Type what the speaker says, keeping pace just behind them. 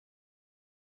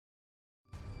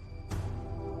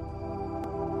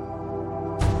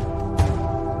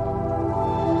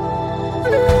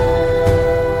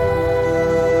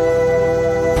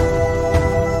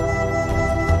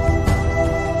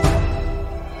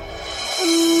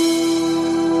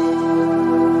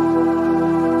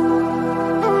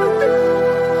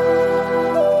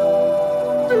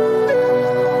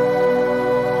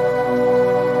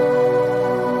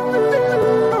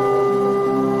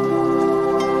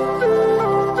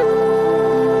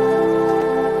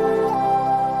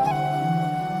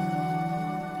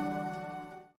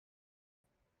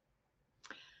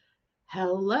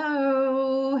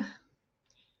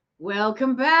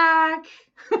Welcome back.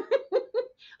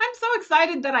 I'm so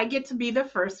excited that I get to be the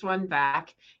first one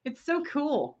back. It's so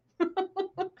cool.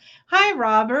 Hi,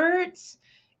 Robert.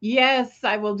 Yes,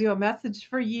 I will do a message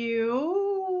for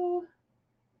you.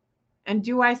 And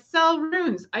do I sell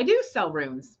runes? I do sell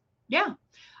runes. Yeah.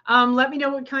 Let me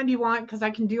know what kind you want because I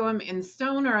can do them in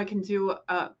stone or I can do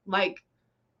like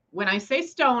when I say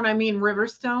stone, I mean river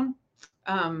stone.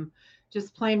 Um,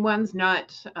 just plain ones,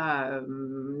 not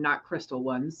crystal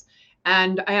ones.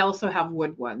 And I also have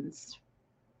wood ones.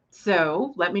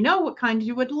 So let me know what kind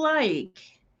you would like,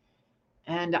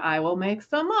 and I will make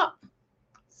some up,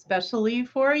 especially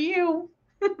for you.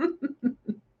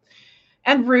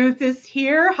 And Ruth is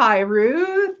here. Hi,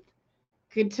 Ruth.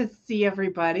 Good to see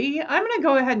everybody. I'm going to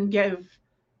go ahead and give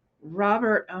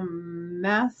Robert a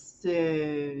message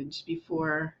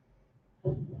before.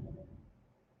 Oh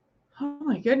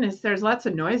my goodness, there's lots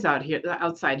of noise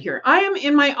outside here. I am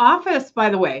in my office, by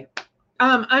the way.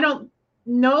 I don't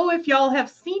know if y'all have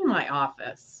seen my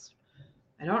office.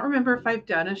 I don't remember if I've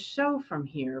done a show from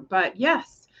here, but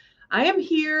yes, I am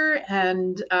here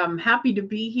and happy to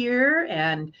be here.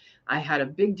 And I had a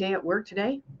big day at work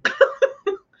today.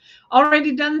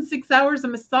 Already done 6 hours of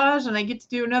massage, and I get to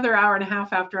do another hour and a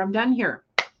half after I'm done here.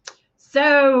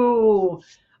 So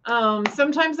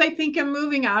sometimes I think I'm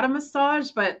moving out of massage,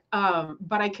 but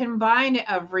I combine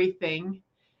everything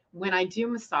when I do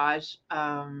massage.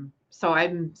 So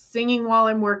I'm singing while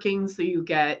I'm working. So you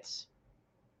get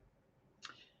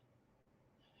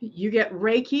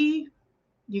Reiki,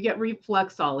 you get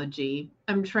reflexology.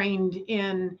 I'm trained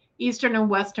in Eastern and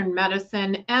Western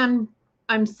medicine, and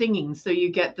I'm singing. So you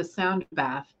get the sound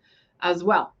bath as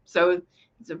well. So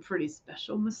it's a pretty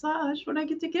special massage when I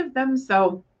get to give them.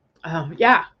 So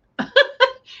yeah,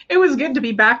 it was good to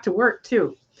be back to work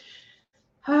too.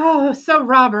 Oh, so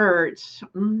Robert.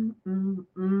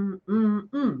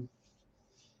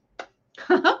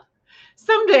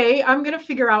 Someday I'm going to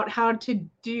figure out how to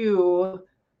do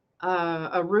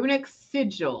a runic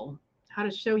sigil, how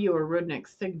to show you a runic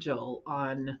sigil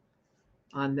on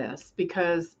this,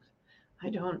 because I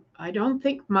don't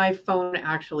think my phone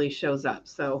actually shows up.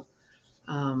 So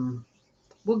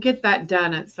we'll get that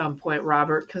done at some point,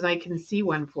 Robert, because I can see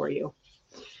one for you.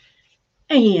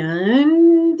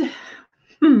 And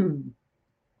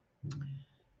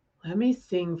let me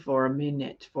sing for a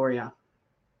minute for you.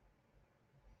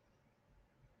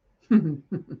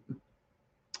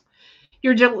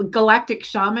 Your galactic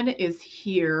shaman is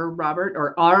here, Robert,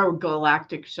 or our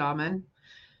galactic shaman.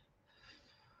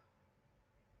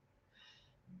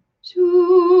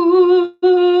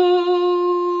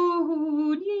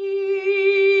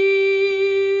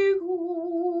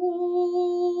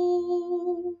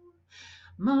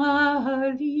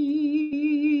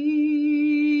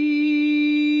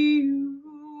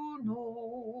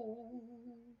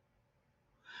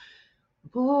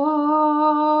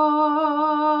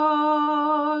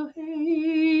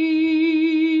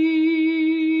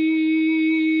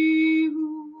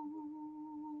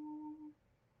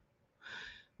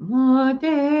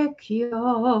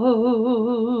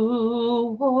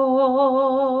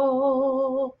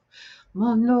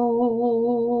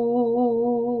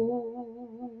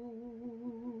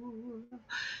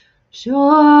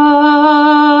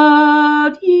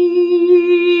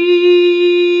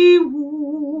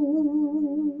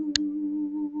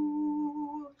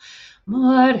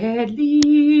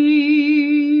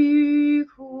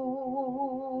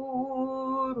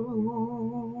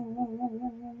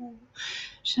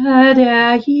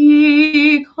 Shadai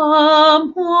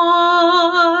kamar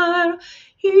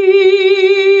ikur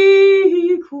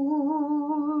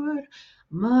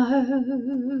malara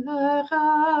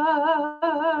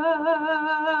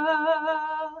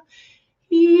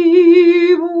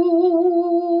ibu.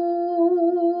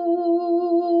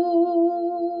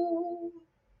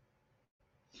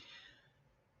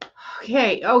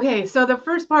 Okay. So the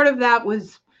first part of that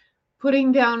was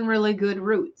putting down really good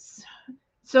roots.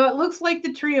 So it looks like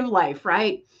the tree of life,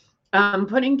 right?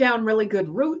 Putting down really good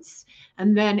roots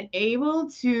and then able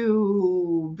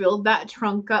to build that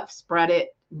trunk up, spread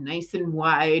it nice and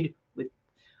wide with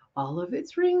all of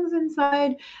its rings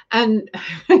inside. And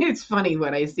it's funny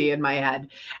what I see in my head.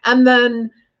 And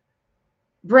then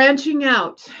branching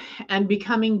out and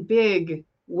becoming big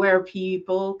where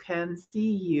people can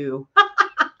see you.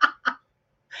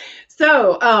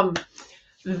 So,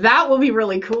 that will be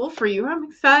really cool for you. I'm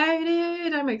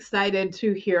excited. I'm excited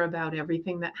to hear about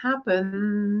everything that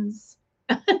happens.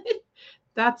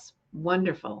 That's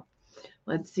wonderful.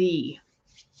 Let's see.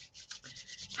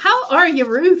 How are you,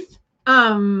 Ruth?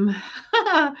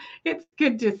 It's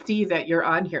good to see that you're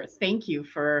on here. Thank you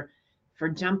for for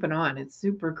jumping on. It's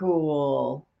super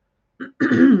cool.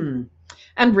 And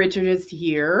Richard is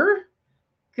here.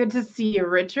 Good to see you,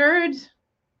 Richard.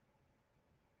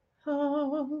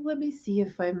 Oh, let me see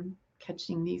if I'm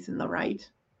catching these in the right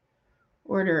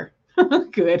order.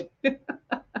 Good.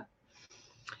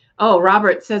 Oh,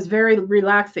 Robert says very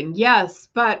relaxing. Yes,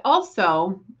 but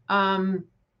also,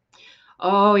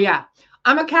 oh yeah,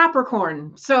 I'm a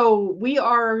Capricorn, so we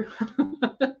are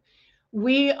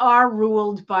we are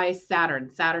ruled by Saturn.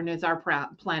 Saturn is our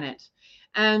planet,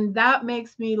 and that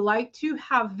makes me like to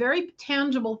have very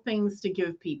tangible things to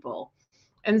give people.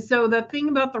 And so the thing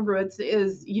about the roots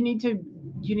is you need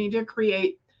to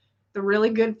create the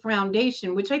really good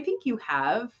foundation, which I think you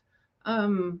have.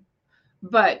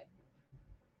 But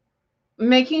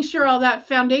making sure all that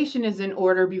foundation is in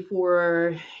order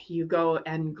before you go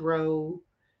and grow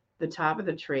the top of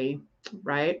the tree,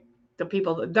 right?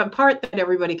 The part that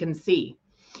everybody can see.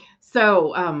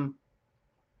 So, oh,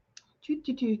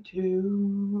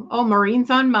 Maureen's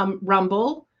on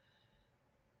Rumble.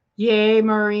 Yay,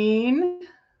 Maureen.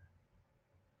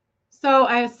 So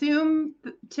I assume,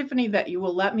 Tiffany, that you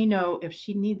will let me know if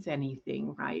she needs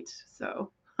anything, right?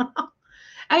 So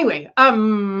anyway,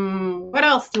 what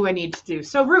else do I need to do?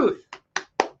 So Ruth,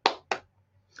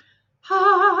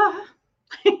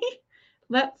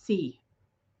 let's see.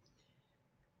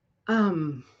 I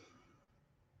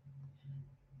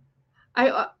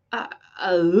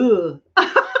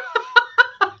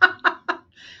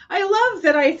I love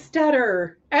that I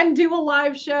stutter and do a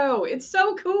live show. It's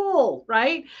so cool,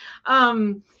 right?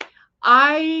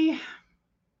 I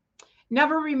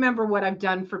never remember what I've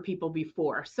done for people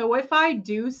before. So if I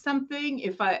do something,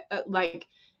 if I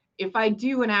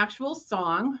do an actual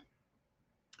song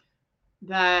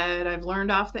that I've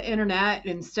learned off the internet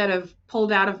instead of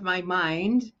pulled out of my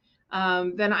mind,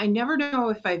 then I never know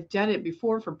if I've done it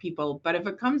before for people. But if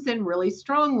it comes in really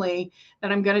strongly,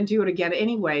 then I'm going to do it again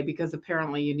anyway, because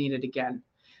apparently you need it again.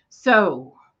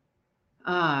 So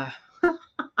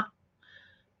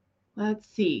let's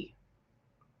see.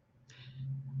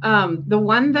 The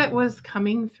one that was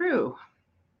coming through.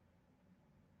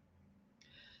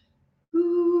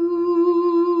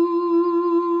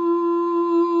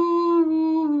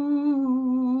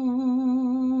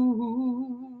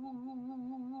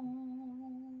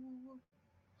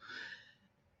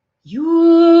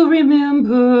 You'll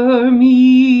remember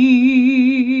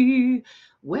me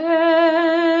when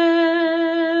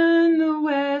the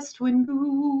west wind moves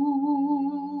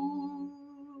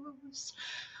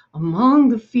among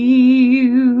the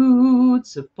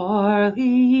fields of barley,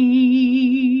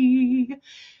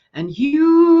 and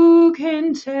you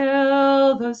can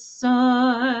tell the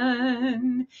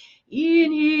sun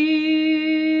in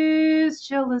his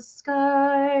jealous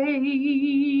sky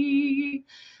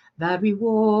that we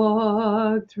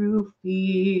walk through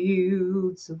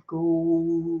fields of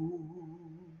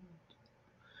gold.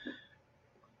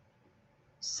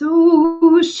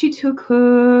 So she took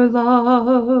her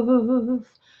love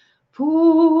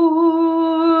for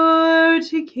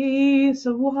to gaze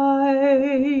a while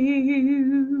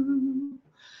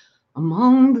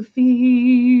among the fields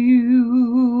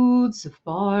of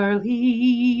barley.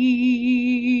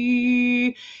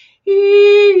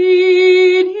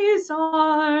 In his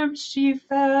arms she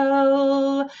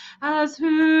fell as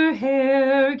her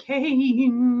hair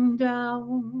came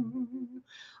down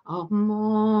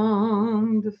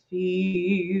among the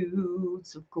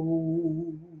fields of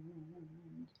gold.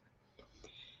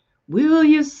 Will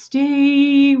you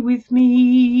stay with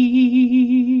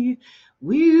me?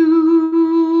 Will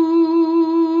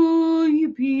you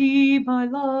be my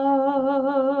love?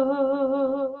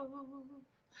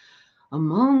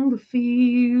 Among the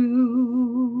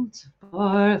fields of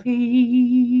barley,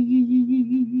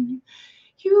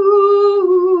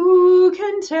 you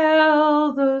can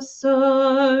tell the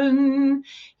sun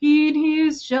in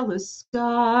his jealous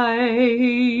sky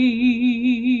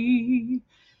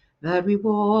that we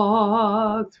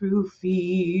walk through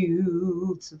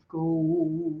fields of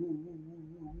gold.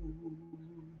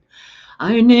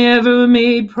 I never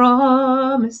made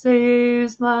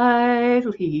promises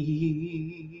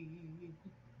lightly,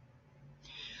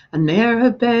 and there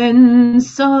have been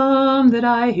some that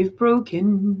I have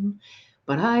broken,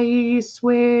 but I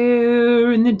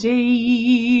swear in the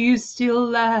days still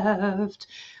left,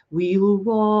 we'll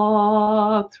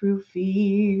walk through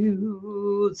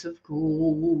fields of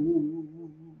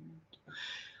gold.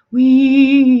 We'll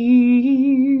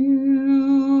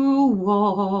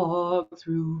walk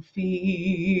through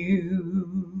fields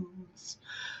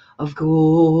of gold.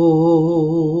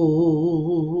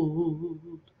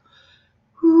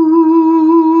 Ooh.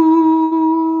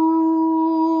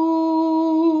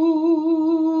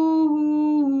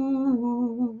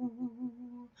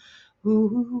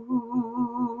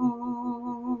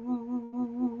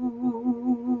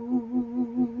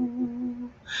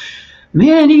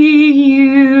 Many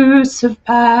years have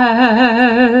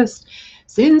passed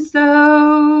since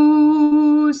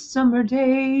those summer days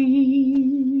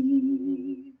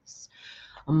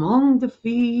among the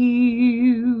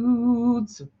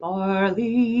fields of barley.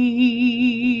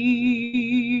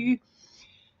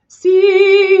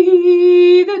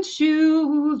 See the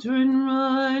children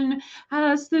run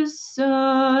as the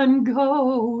sun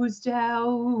goes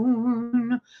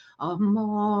down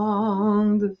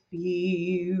among the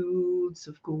fields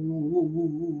of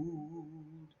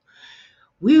gold.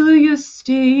 Will you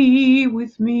stay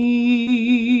with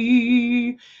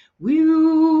me? Will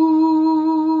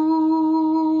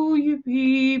you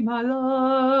be my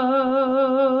love?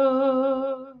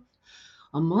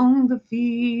 Among the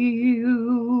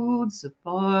fields of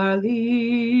barley,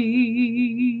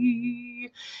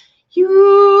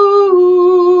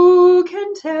 you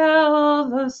can tell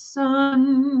the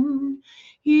sun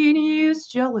in his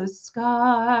jealous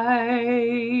sky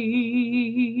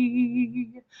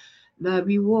that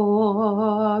we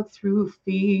walk through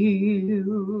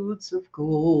fields of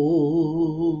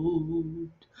gold.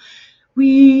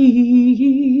 We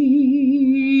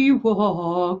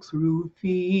walk through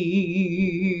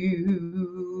fields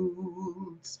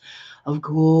of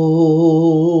gold.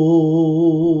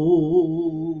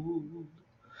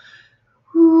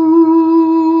 Ooh.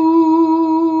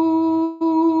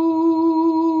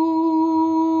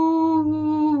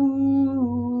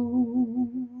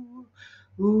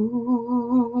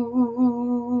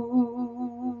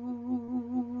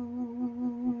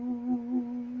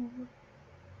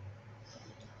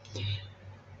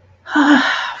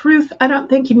 Ruth, I don't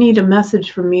think you need a message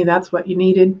from me. That's what you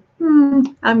needed.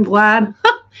 I'm glad.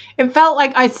 It felt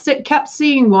like I kept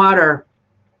seeing water.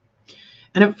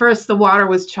 And at first the water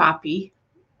was choppy.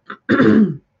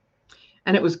 And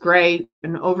it was gray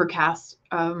and overcast.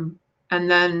 And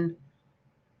then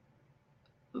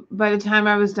by the time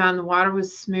I was done, the water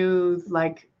was smooth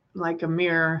like a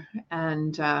mirror.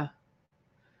 And the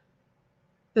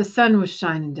sun was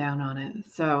shining down on it.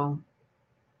 So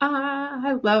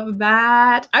I love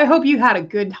that. I hope you had a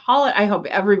good holiday. I hope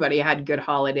everybody had good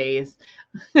holidays.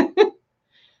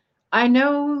 I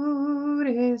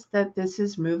noticed that this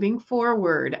is moving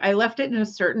forward. I left it in a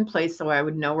certain place so I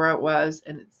would know where it was,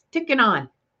 and it's ticking on.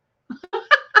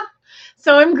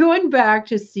 So I'm going back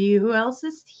to see who else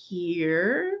is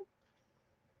here.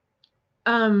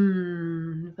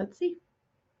 Let's see.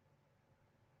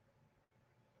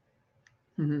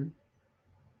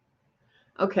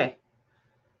 Okay.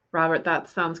 Robert, that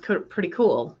sounds pretty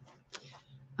cool.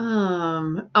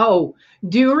 Oh,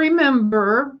 do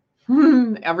remember,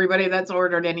 everybody that's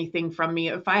ordered anything from me,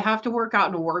 if I have to work out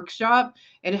in a workshop,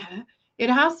 it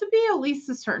has to be at least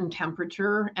a certain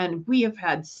temperature, and we have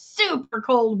had super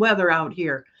cold weather out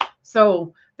here.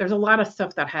 So there's a lot of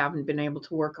stuff that I haven't been able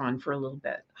to work on for a little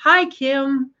bit. Hi,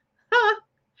 Kim.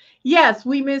 Yes,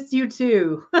 we miss you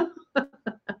too.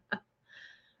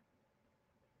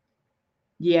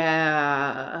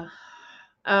 Yeah.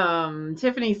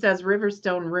 Tiffany says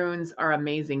Riverstone runes are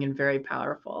amazing and very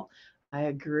powerful. I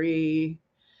agree.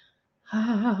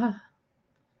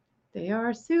 They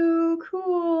are so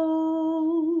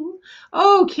cool.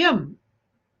 Oh, Kim,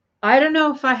 I don't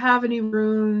know if I have any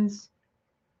runes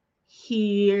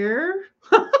here.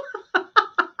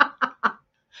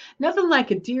 Nothing like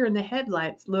a deer in the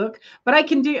headlights look, but I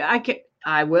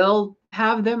will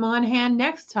have them on hand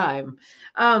next time.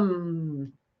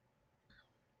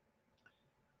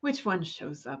 Which one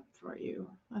shows up for you?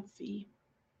 Let's see.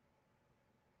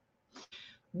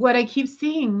 What I keep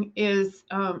seeing is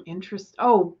interest.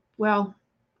 Oh, well,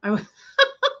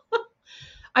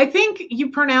 I think you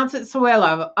pronounce it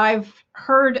Suelo. I've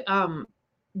heard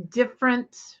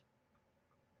different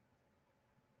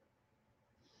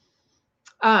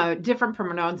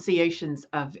pronunciations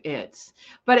of it,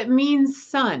 but it means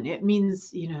sun. It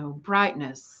means,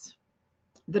 brightness,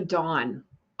 the dawn.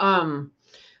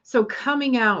 So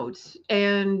coming out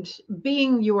and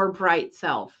being your bright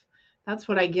self. That's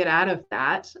what I get out of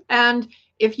that. And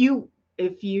if you, I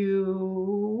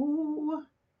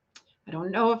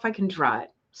don't know if I can draw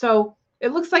it. So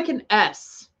it looks like an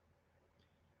S.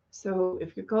 So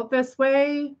if you go this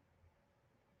way,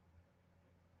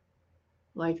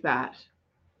 like that.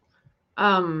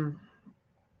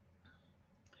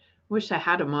 Wish I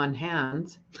had them on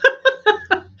hand.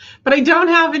 But I don't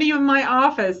have any in my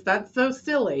office. That's so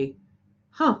silly.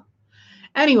 Huh.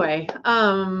 Anyway,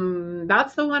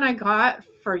 that's the one I got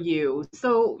for you.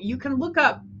 So you can look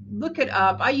it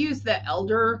up. I use the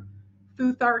Elder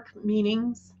Futhark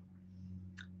meanings.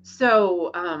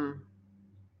 So,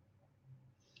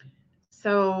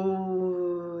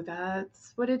 so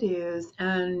that's what it is.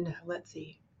 And let's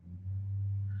see.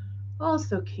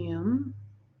 Also, Kim,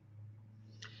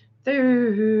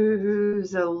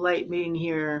 there's a light being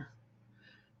here.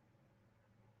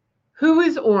 Who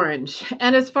is orange?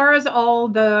 And as far as all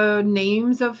the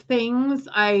names of things,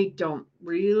 I don't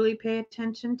really pay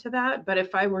attention to that. But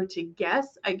if I were to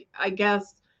guess, I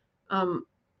guess um,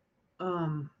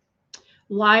 um,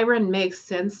 Lyran makes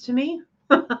sense to me.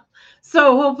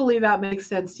 So hopefully that makes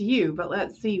sense to you. But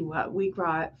let's see what we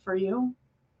got for you.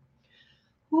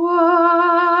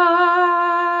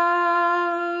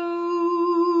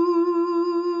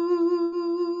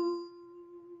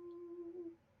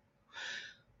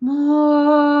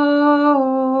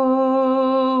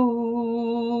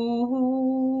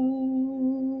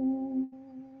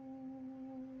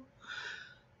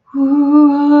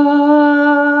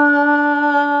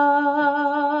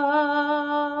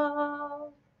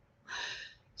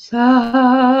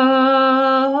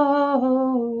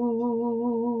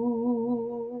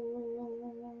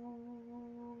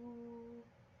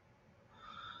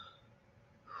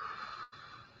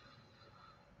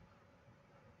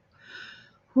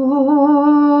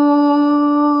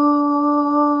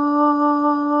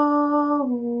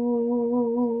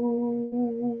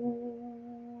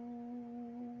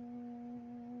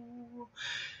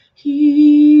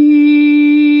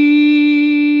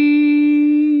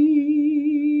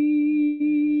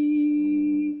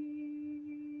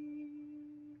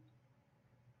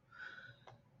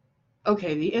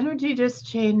 Okay, the energy just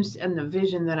changed and the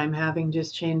vision that I'm having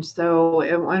just changed. So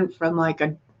it went from like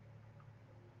a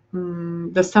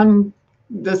the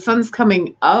sun's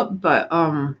coming up, but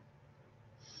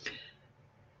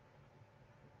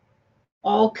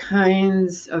all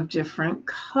kinds of different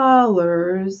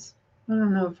colors. I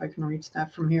don't know if I can reach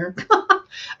that from here.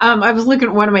 I was looking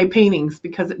at one of my paintings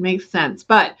because it makes sense,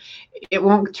 but it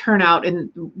won't turn out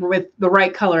with the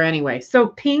right color anyway. So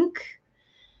pink,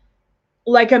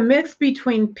 like a mix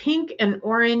between pink and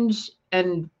orange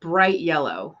and bright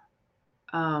yellow.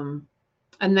 And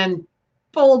then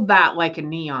fold that like a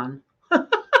neon.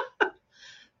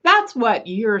 That's what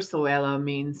Ursuela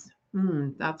means.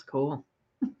 That's cool.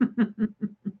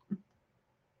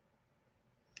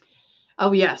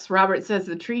 Oh, yes. Robert says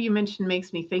the tree you mentioned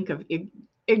makes me think of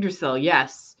Yggdrasil.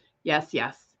 Yes. Yes,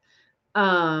 yes.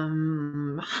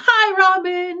 Hi,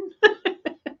 Robin.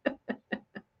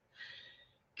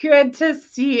 Good to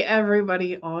see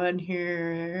everybody on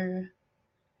here.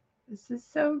 This is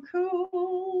so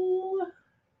cool.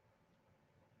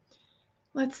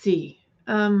 Let's see.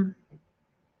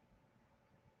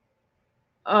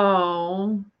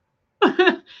 Oh.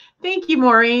 Thank you,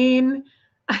 Maureen.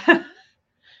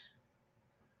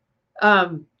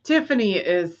 Tiffany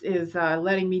is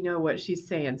letting me know what she's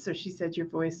saying. So she said your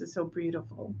voice is so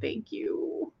beautiful. Thank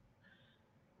you.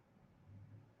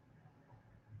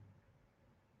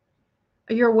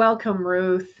 You're welcome,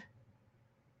 Ruth.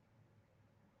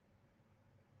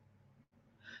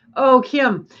 Oh,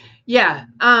 Kim. Yeah.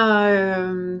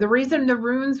 The reason the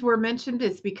runes were mentioned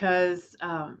is because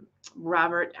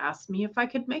Robert asked me if I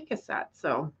could make a set.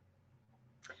 So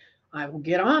I will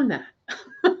get on that.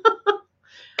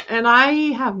 And I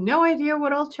have no idea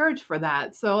what I'll charge for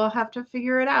that. So I'll have to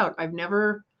figure it out. I've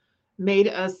never made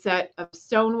a set of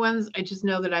stone ones. I just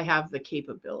know that I have the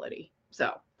capability.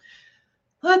 So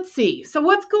let's see. So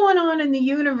what's going on in the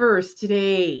universe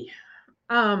today?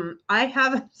 I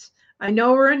haven't, I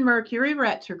know we're in Mercury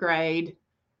retrograde.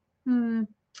 And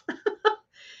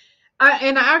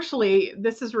actually,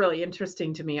 this is really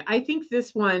interesting to me. I think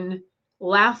this one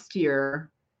last year,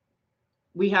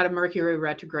 we had a Mercury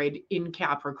retrograde in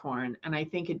Capricorn, and I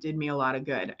think it did me a lot of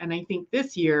good. And I think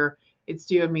this year it's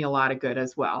doing me a lot of good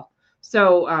as well.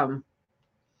 So,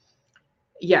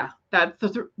 yeah, that's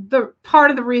the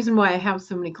part of the reason why I have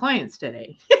so many clients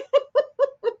today.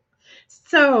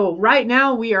 So right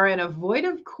now we are in a void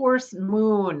of course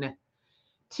moon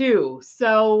too.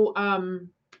 So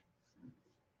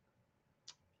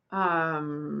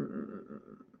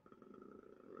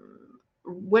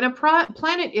when a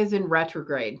planet is in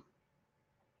retrograde,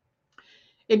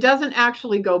 it doesn't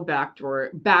actually go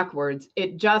backwards.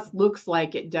 It just looks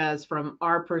like it does from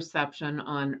our perception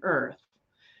on Earth.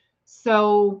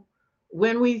 So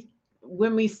when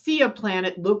we see a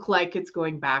planet look like it's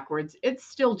going backwards, it's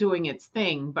still doing its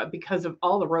thing, but because of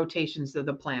all the rotations of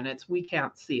the planets, we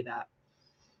can't see that.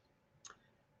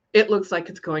 It looks like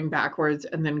it's going backwards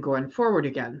and then going forward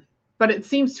again. But it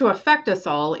seems to affect us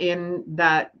all in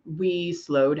that we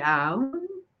slow down.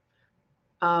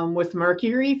 With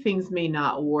Mercury, things may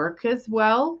not work as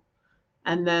well.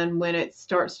 And then when it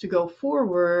starts to go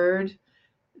forward,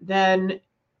 then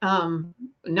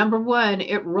number one,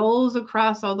 it rolls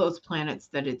across all those planets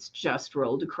that it's just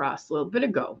rolled across a little bit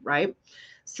ago, right?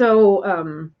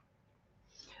 So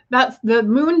that's the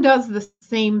moon does the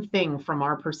same thing from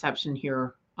our perception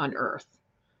here on Earth.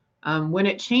 When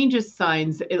it changes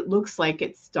signs, it looks like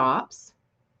it stops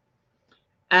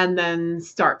and then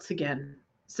starts again.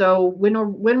 So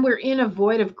when we're in a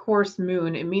void of course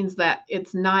moon, it means that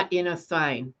it's not in a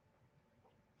sign.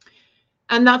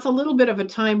 And that's a little bit of a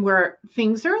time where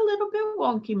things are a little bit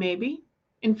wonky, maybe.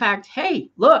 In fact, hey,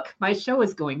 look, my show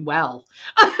is going well.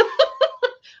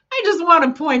 I just want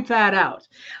to point that out.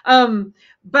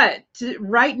 But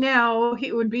right now,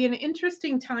 it would be an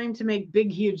interesting time to make big,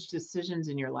 huge decisions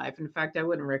in your life. In fact, I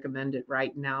wouldn't recommend it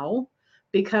right now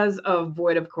because of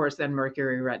void of course and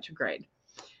Mercury retrograde.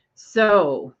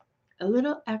 So, a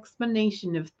little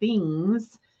explanation of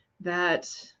things that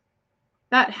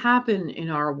happen in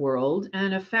our world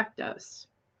and affect us.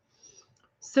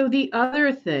 So the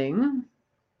other thing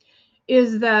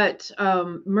is that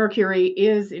Mercury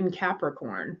is in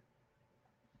Capricorn.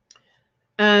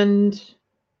 And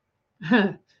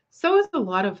so is a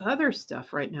lot of other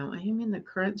stuff right now. I am in the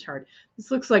current chart.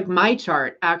 This looks like my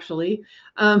chart, actually.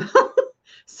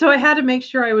 So I had to make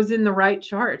sure I was in the right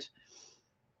chart.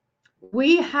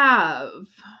 We have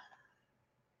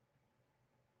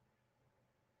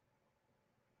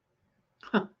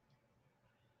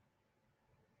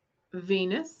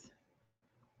Venus,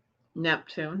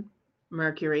 Neptune,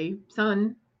 Mercury,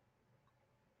 Sun.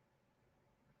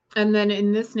 And then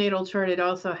in this natal chart, it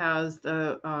also has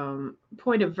the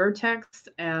point of vertex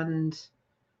and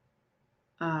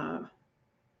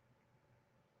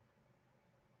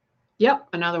yep,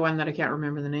 another one that I can't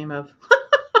remember the name of.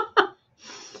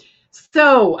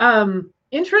 So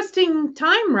interesting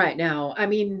time right now. I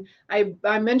mean,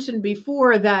 I mentioned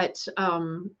before that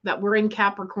that we're in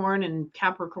Capricorn, and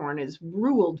Capricorn is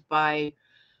ruled by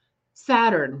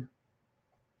Saturn.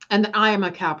 And I am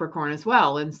a Capricorn as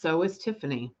well, and so is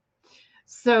Tiffany.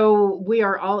 So we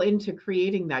are all into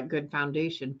creating that good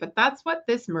foundation. But that's what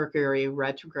this Mercury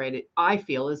retrograde, I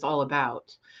feel, is all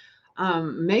about.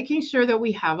 Making sure that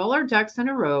we have all our ducks in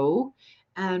a row,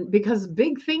 and because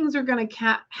big things are going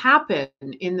to happen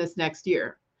in this next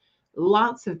year,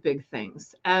 lots of big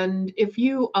things. And if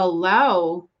you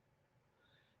let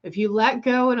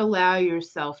go and allow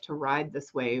yourself to ride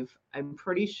this wave, I'm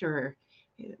pretty sure,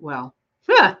 well,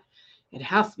 it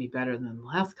has to be better than the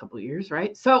last couple of years,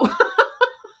 right? So,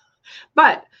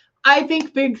 but I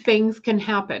think big things can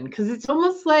happen because it's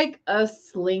almost like a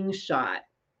slingshot.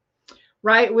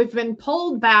 Right? We've been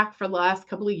pulled back for the last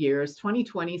couple of years.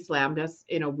 2020 slammed us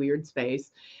in a weird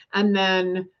space. And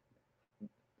then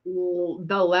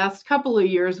the last couple of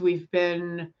years, we've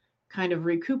been kind of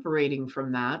recuperating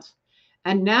from that.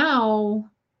 And now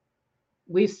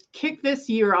we've kicked this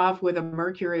year off with a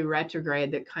Mercury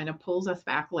retrograde that kind of pulls us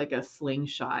back like a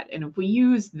slingshot. And if we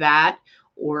use that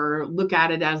or look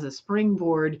at it as a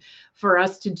springboard for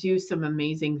us to do some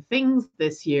amazing things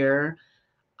this year,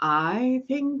 I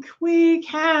think we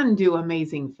can do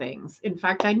amazing things. In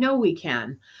fact, I know we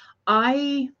can.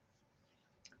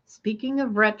 Speaking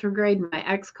of retrograde, my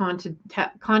ex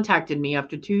contacted me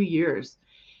after 2 years.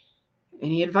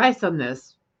 Any advice on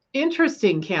this?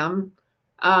 Interesting, Kim.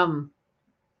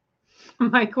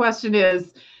 My question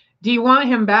is, do you want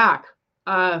him back?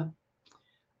 I'm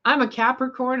a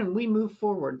Capricorn and we move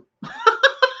forward.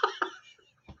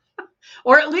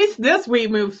 Or at least this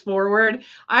week moves forward.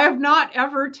 I have not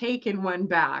ever taken one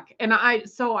back. And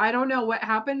so I don't know what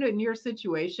happened in your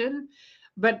situation,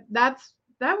 but that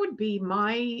would be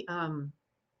my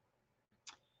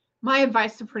my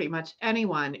advice to pretty much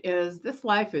anyone is this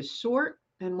life is short,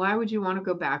 and why would you want to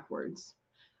go backwards?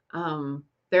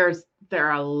 There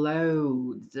are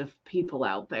loads of people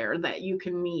out there that you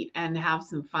can meet and have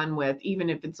some fun with,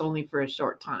 even if it's only for a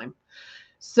short time.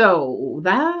 So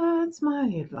that's my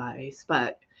advice,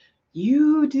 but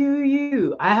you do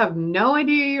you. I have no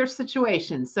idea your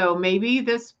situation. So maybe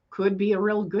this could be a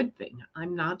real good thing.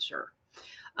 I'm not sure.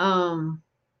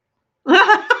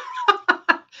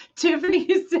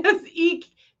 Tiffany says,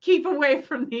 keep away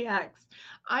from the ex.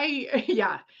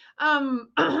 Yeah.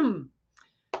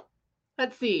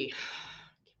 Let's see.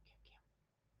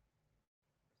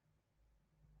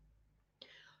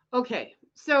 Okay.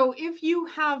 So if you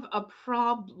have a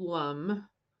problem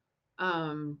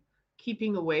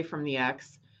keeping away from the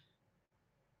ex,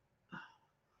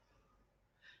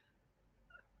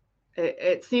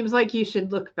 it seems like you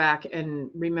should look back and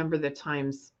remember the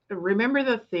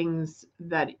things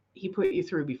that he put you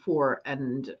through before,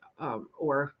 and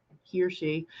or he or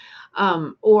she,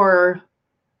 or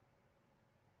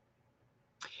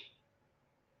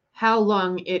how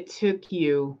long it took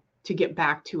you to get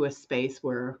back to a space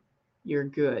where you're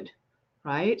good,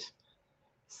 right?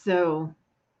 So,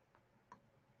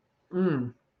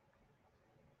 mm,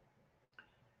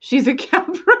 she's a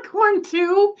Capricorn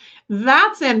too.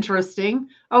 That's interesting.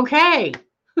 Okay.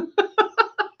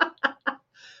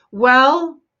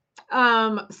 Well,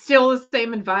 still the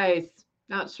same advice.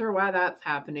 Not sure why that's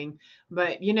happening,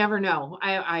 but you never know.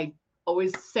 I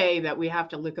always say that we have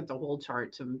to look at the whole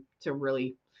chart to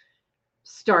really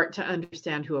start to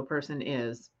understand who a person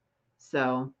is.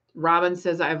 So Robin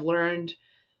says, I've learned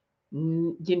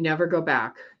you never go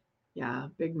back. Yeah,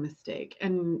 big mistake.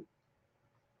 And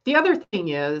the other thing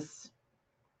is,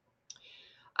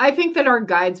 I think that our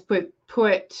guides put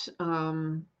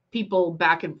people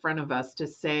back in front of us to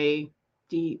say,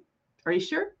 are you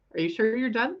sure? Are you sure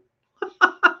you're done?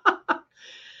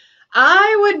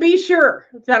 I would be sure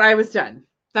that I was done.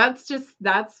 That's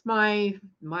my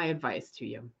advice to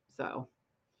you.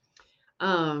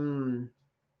 Um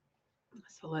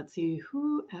so let's see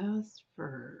who asked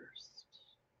first.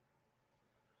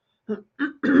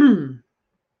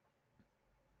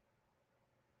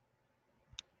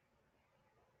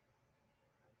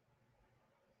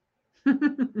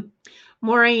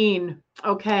 Maureen.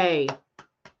 Okay.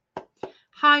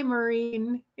 Hi,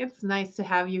 Maureen. It's nice to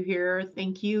have you here.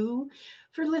 Thank you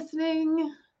for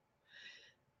listening.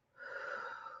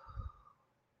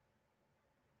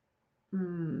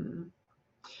 Hmm.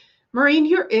 Maureen,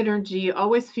 your energy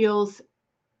always feels,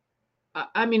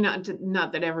 I mean,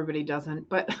 not that everybody doesn't,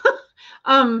 but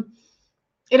um,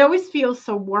 it always feels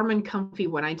so warm and comfy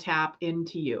when I tap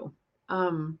into you.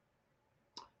 Um,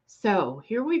 so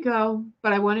here we go.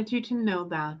 But I wanted you to know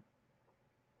that.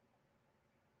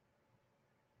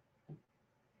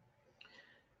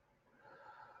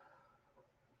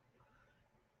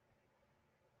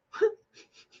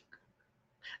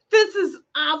 This is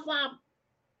awesome.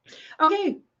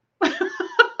 Okay.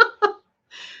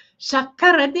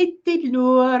 Shakaraditi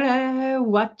lure,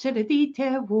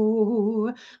 watchadite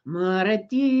woo,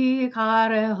 marati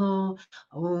kareho,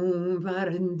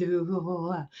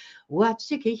 varandu,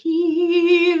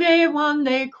 watchikahile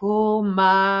wande ko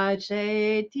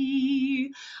macheti,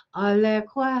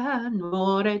 alequa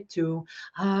nore tu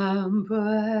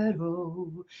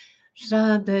ambero.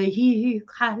 Shadahi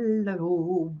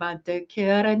kalaro, bate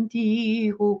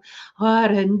kerandiho,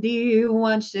 harandi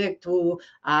wanshekto.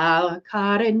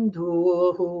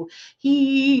 Akarendo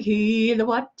he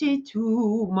wati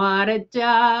tu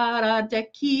maradara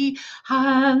deki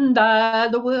handa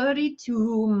the wori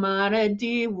tu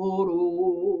maradi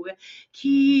woro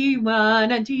ki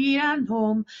manadian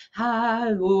home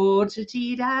halo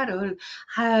tidarol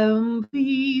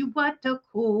hambi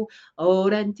watako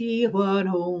oranti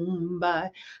warom by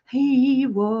he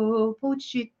wo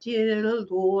pochitil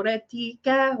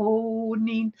oratika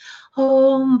honin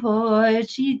homeboy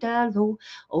chidalo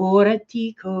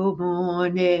orati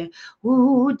komone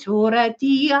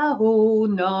utorati aho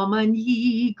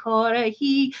namani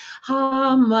korahi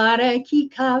hamara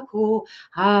kikako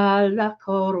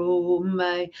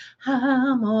halakoromai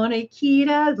hamone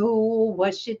kiralo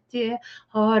washite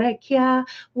horakia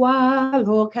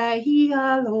walo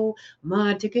kahialo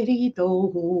matekerito.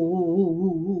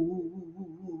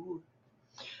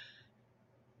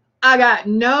 I got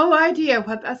no idea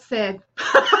what that said.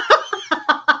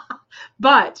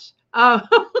 But oh,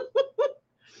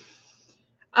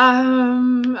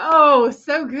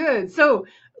 so good. So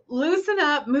loosen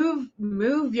up,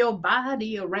 move your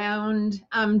body around,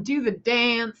 do the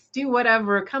dance, do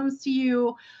whatever comes to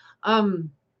you.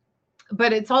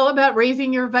 But it's all about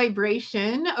raising your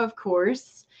vibration, of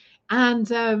course, and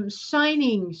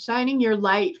shining your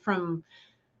light from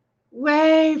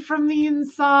way from the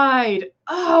inside.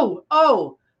 Um,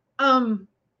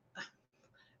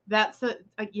 that's a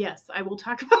yes. I will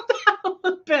talk about that a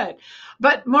little bit.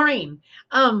 But Maureen,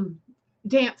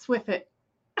 dance with it.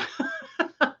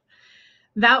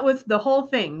 That was the whole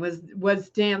thing. Was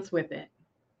dance with it.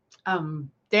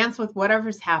 Dance with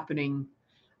whatever's happening,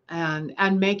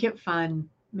 and make it fun.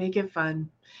 Make it fun.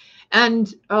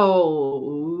 And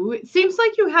oh, it seems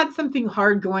like you had something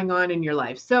hard going on in your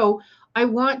life. So I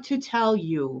want to tell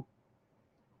you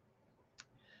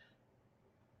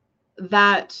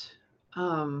that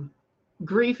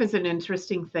grief is an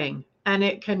interesting thing. And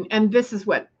it can, and this is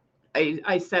what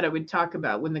I said I would talk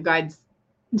about when the guides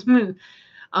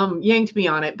yanked me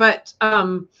on it. But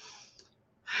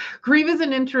grief is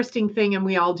an interesting thing, and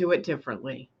we all do it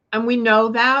differently. And we know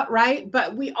that, right?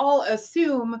 But we all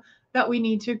assume that we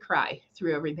need to cry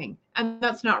through everything. And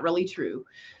that's not really true.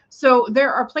 So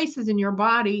there are places in your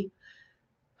body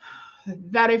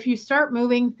that if you start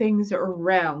moving things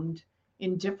around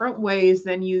in different ways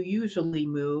than you usually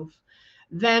move,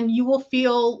 then you will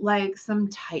feel like some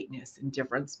tightness in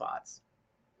different spots.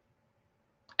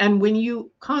 And when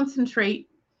you concentrate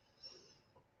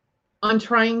on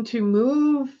trying to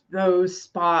move those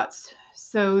spots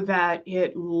so that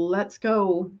it lets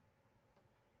go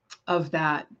of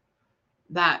that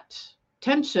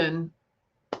tension,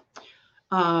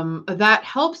 that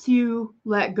helps you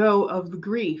let go of the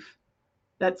grief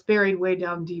that's buried way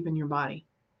down deep in your body.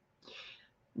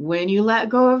 When you let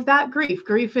go of that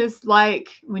grief is like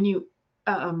when you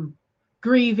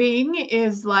grieving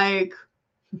is like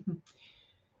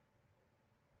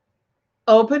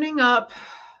opening up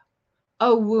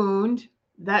a wound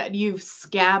that you've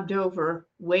scabbed over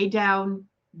way down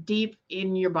deep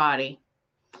in your body.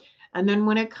 And then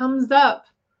when it comes up,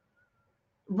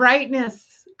 brightness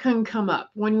can come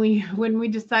up when we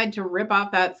decide to rip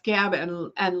off that scab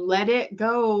and let it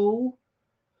go.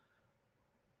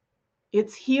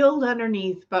 It's healed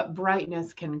underneath, but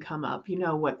brightness can come up. You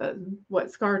know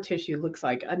what scar tissue looks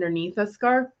like underneath a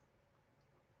scar?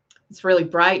 It's really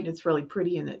bright and it's really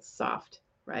pretty and it's soft,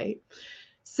 right?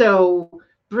 So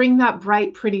bring that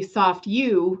bright, pretty, soft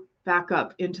you back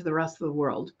up into the rest of the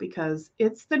world, because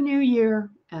it's the new year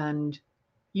and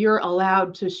you're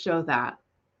allowed to show that.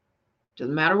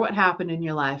 Doesn't matter what happened in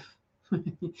your life.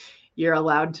 You're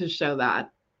allowed to show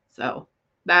that. So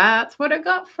that's what I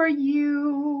got for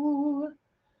you.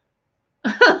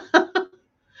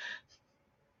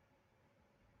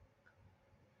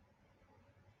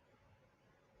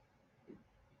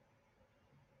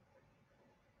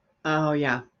 Oh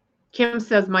yeah. Kim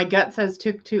says my gut says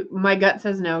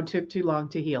no, took too long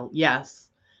to heal. Yes.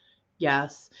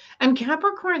 Yes. And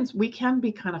Capricorns, we can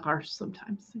be kind of harsh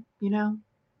sometimes, you know?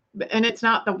 And it's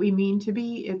not that we mean to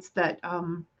be, it's that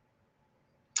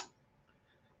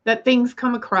things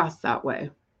come across that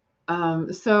way.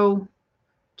 So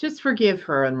just forgive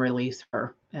her and release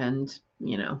her and,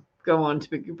 go on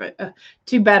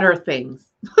to better things.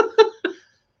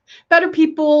 Better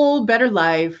people, better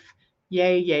life.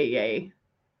 Yay, yay, yay.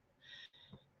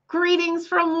 Greetings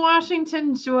from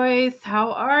Washington, Joyce.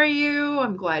 How are you?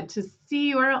 I'm glad to see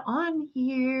you are on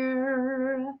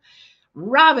here.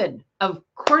 Robin, of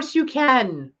course you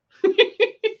can.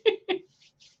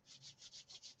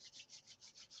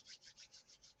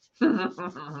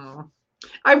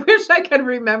 I wish I could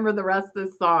remember the rest of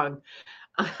this song.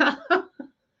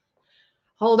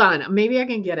 Hold on, maybe I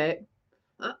can get it.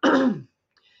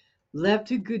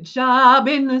 Left a good job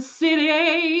in the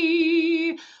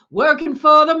city, working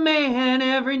for the man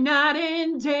every night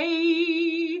and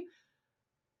day.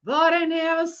 But I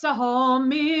never saw a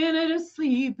minute of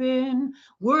sleeping,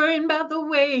 worrying about the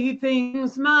way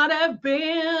things might have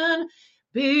been.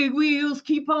 Big wheels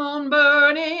keep on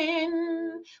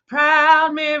burning,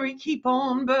 proud Mary keep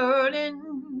on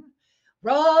burning,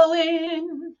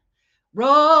 rolling,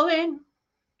 rolling,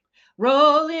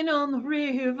 rolling on the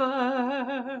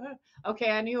river.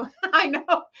 Okay, I know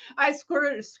I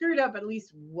screwed up at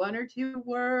least one or two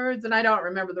words, and I don't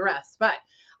remember the rest, but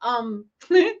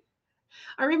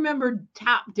I remember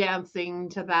tap dancing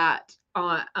to that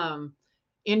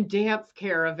in Dance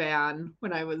Caravan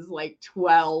when I was like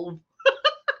 12.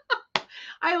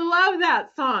 I love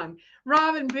that song.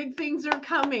 Robin, big things are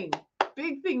coming.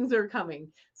 Big things are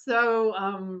coming. So,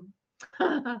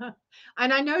 and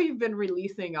I know you've been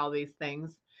releasing all these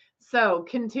things. So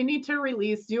continue to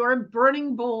release your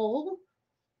burning bowl.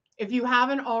 If you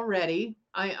haven't already,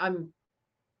 I'm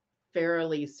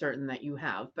fairly certain that you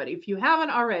have, but if you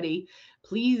haven't already,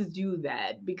 please do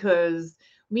that, because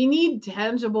we need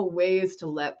tangible ways to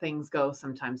let things go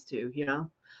sometimes too,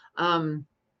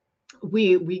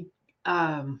 we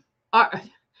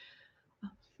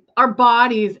our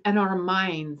bodies and our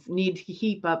minds need to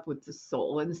keep up with the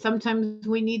soul, and sometimes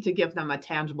we need to give them a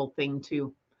tangible thing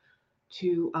to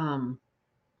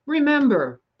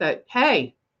remember that,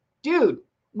 hey, dude,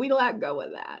 we let go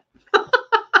of that.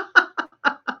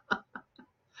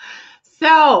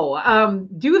 So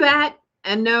do that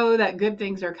and know that good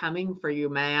things are coming for you,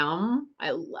 ma'am.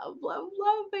 I love, love,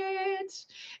 love it.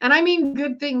 And I mean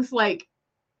good things like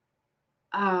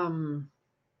more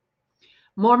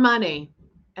money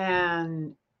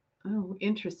and, oh,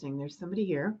 interesting. There's somebody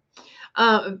here.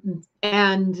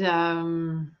 And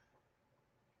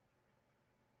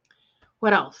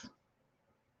what else?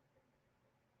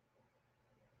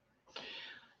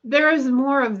 There is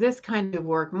more of this kind of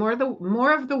work, more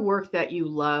of the work that you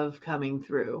love coming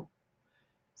through.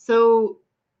 So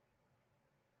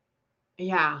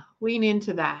yeah, lean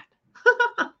into that.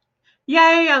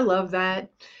 Yay, I love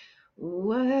that.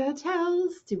 What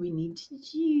else do we need to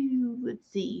do? Let's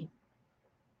see.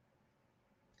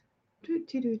 Do,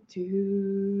 do, do,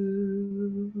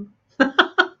 do.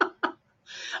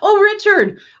 Oh,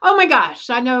 Richard. Oh my gosh.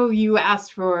 I know you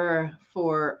asked for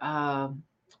a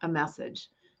message.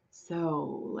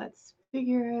 So let's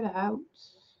figure it out.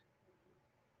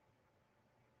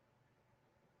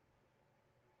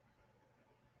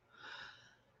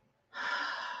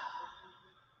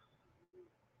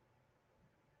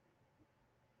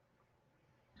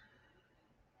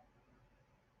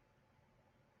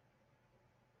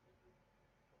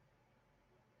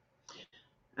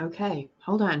 Okay,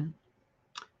 hold on.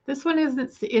 This one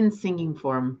isn't in singing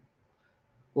form.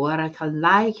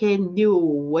 Warakalaike new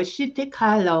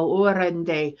washitikala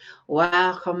orande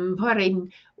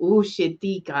wakamparin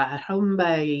ushitika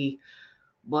humbai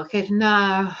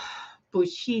wakirna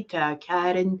bushita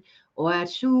karen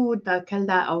washuta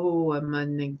kala o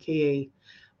manike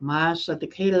masha the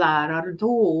kila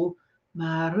rardo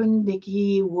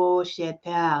marundiki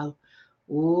washetal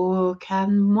o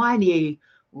kan mani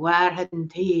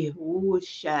warhanti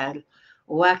ushal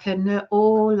wakan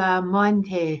ola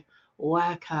monte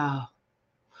waka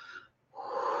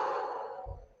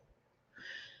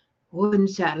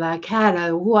Unsala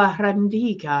cara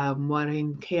warandika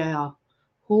morinkia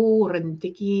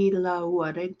Horandikila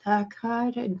warenta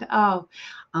karent av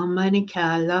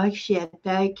Amanika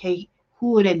laksheta ke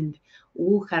hurend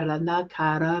Ukarana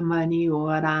kara mani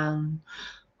orang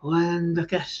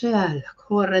Wandakashel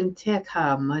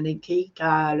koranteka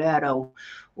manikika lero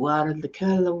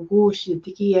Wardakala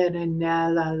wushitikia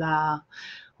nala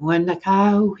when the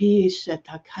cow is at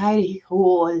a carry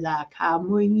hole, la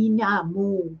camuina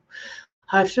mu,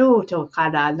 Hashoto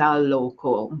Kadada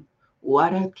loco,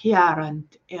 what a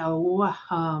kiarant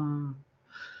elwaham.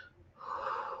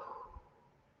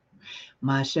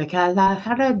 Mashakala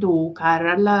haradu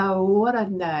karala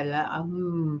warandala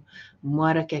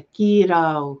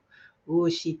marakakiro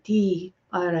ushiti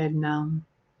aranam.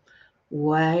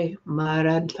 Why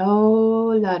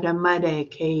maranto la da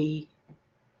madeke.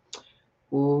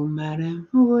 O madam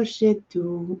worship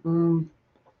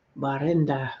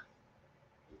Barenda.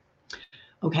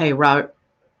 Okay,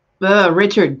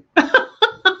 Richard.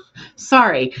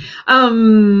 Sorry.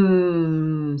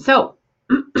 So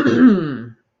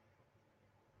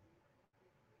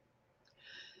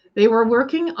they were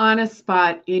working on a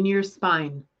spot in your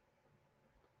spine,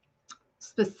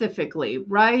 specifically,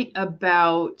 right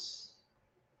about.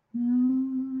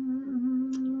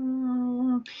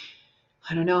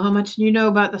 I don't know how much you know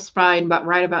about the spine, but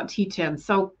right about T10,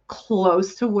 so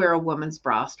close to where a woman's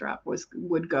bra strap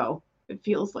would go. It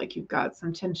feels like you've got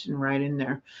some tension right in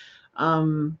there.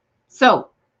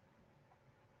 So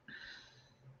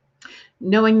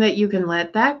knowing that you can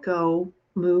let that go,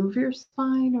 move your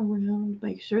spine around,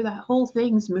 make sure that whole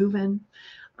thing's moving,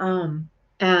 um,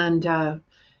 and uh,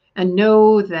 and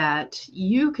know that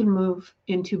you can move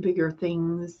into bigger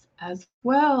things as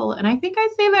well. And I think I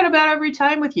say that about every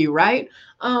time with you, right?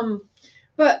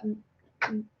 But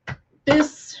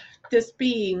this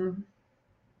being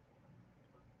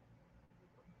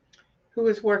who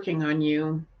is working on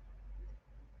you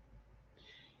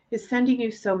is sending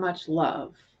you so much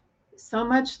love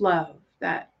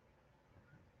that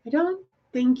I don't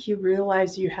think you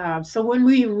realize you have. So when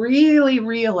we really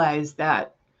realize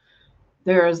that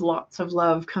there is lots of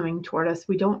love coming toward us,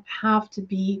 we don't have to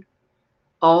be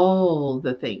all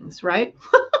the things, right?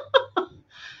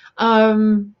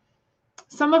 Some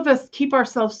of us keep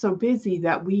ourselves so busy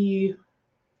that and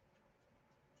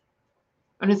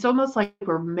it's almost like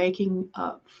we're making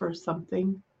up for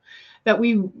something, that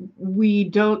we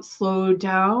don't slow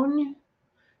down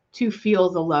to feel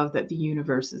the love that the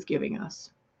universe is giving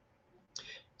us.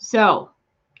 So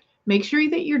make sure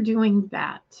that you're doing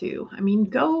that too. I mean,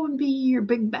 go and be your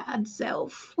big bad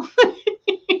self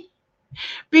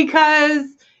because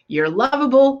you're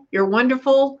lovable, you're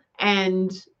wonderful,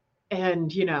 and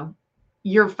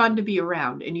you're fun to be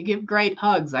around, and you give great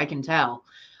hugs. I can tell.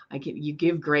 You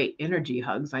give great energy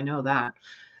hugs. I know that.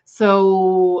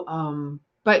 So,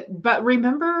 but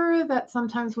remember that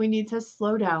sometimes we need to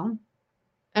slow down,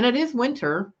 and it is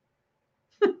winter.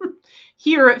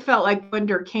 Here, it felt like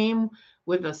winter came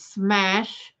with a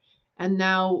smash, and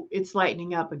now it's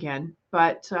lightening up again.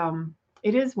 But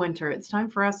it is winter. It's time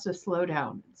for us to slow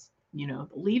down. The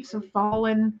leaves have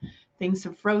fallen, things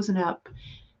have frozen up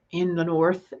in the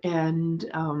north, and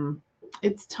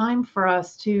it's time for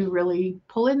us to really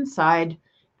pull inside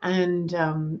and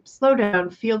slow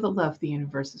down, feel the love the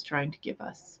universe is trying to give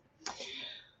us.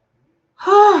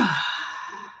 That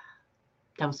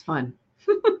was fun.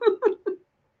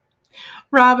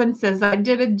 Robin says, I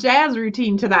did a jazz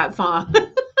routine to that song.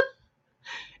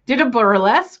 Did a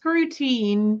burlesque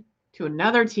routine to to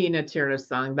another Tina Turner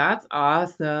song. That's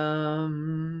awesome.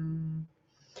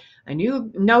 I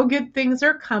knew no good things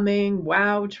are coming.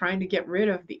 Wow, trying to get rid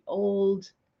of the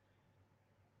old.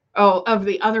 Oh, of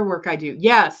the other work I do.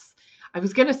 Yes. I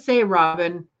was going to say,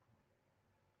 Robin,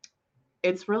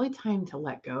 it's really time to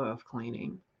let go of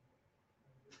cleaning.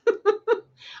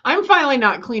 I'm finally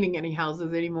not cleaning any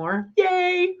houses anymore.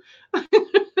 Yay! Sam,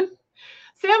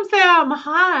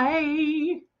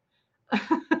 hi.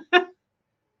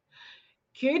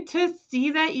 Good to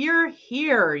see that you're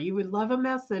here. You would love a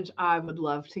message. I would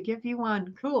love to give you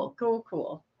one. Cool, cool,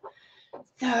 cool.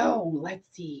 So let's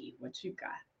see what you got.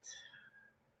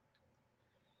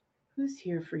 Who's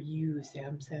here for you,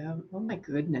 Sam? Oh my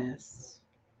goodness.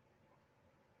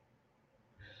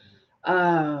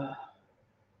 Uh,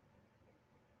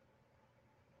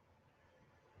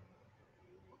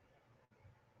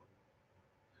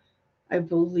 I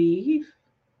believe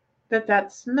that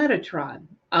that's Metatron.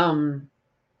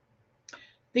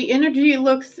 The energy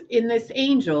looks in this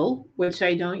angel, which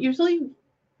I don't usually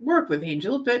work with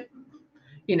angels, but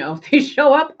if they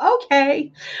show up,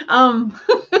 okay. Um,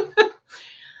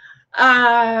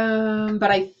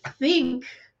 but I think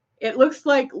it looks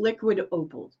like liquid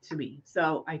opal to me.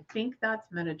 So I think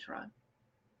that's Metatron.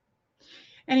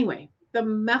 Anyway, the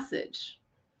message.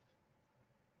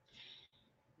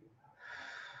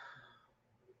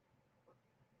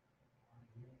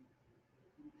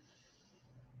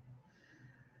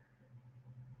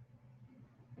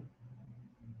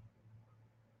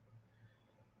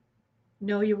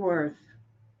 Know your worth.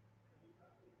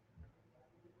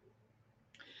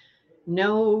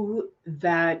 Know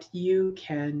that you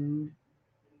can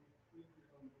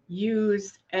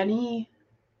use any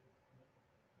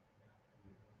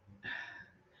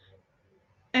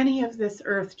of this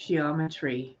earth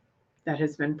geometry that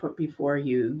has been put before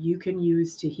you. You can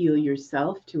use to heal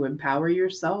yourself, to empower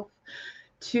yourself,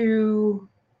 to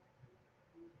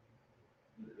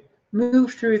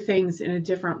move through things in a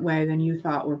different way than you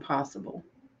thought were possible.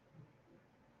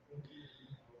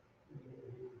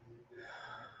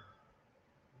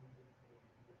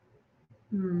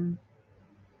 Hmm.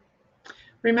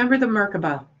 Remember the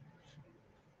Merkaba.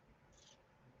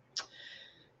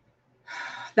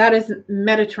 That is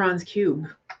Metatron's cube.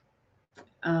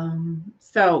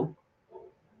 So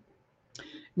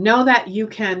know that you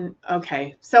can.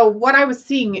 Okay. So what I was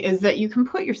seeing is that you can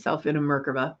put yourself in a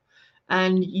Merkaba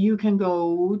and you can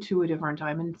go to a different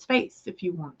time and space if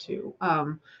you want to.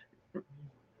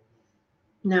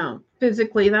 Now,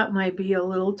 physically, that might be a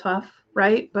little tough,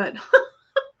 right? But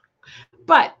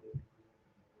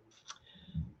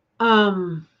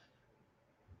um,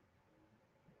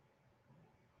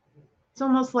 it's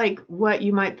almost like what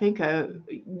you might think of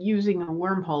using a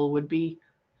wormhole would be.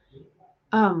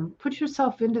 Put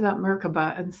yourself into that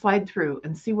Merkaba and slide through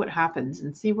and see what happens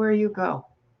and see where you go.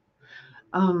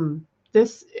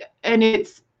 This and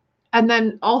it's and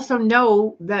then also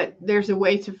know that there's a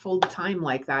way to fold time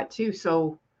like that too.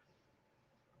 So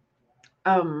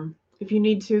if you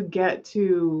need to get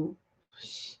to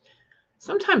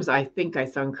sometimes I think I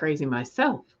sound crazy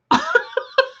myself.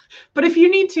 But if you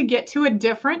need to get to a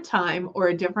different time or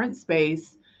a different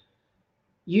space,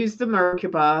 use the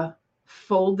Merkaba,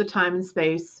 fold the time and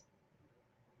space.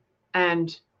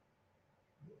 And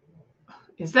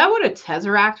is that what a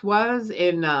tesseract was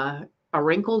in A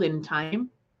Wrinkle in Time?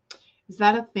 Is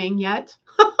that a thing yet?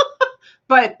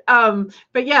 But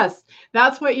yes,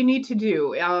 that's what you need to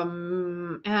do.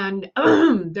 And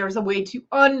there's a way to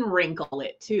unwrinkle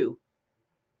it too.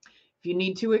 If you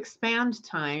need to expand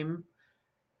time,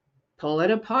 pull it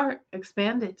apart,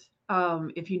 expand it.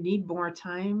 If you need more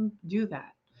time, do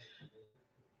that.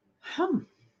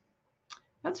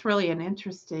 That's really an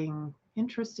interesting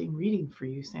reading for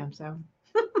you, Samsung.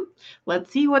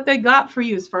 Let's see what they got for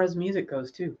you as far as music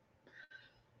goes too.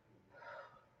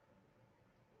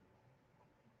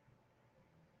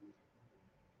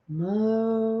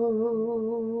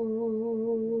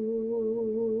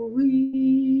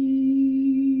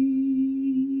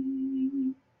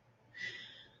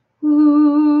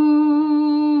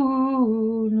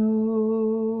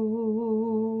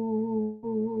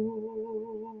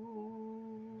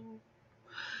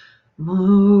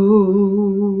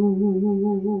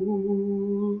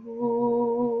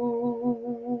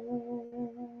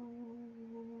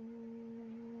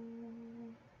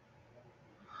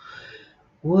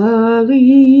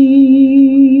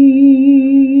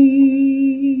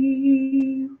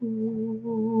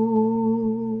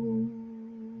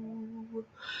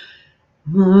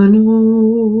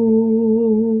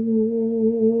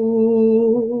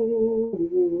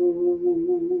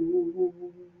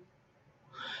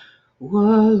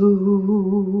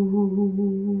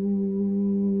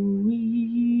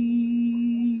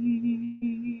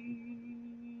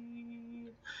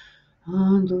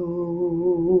 Hmm,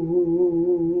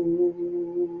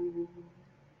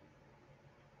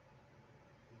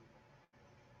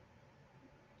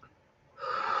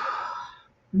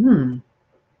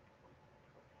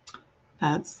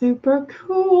 that's super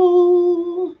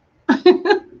cool.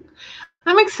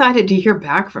 I'm excited to hear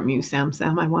back from you, Sam.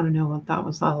 Sam, I want to know what that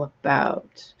was all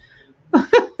about.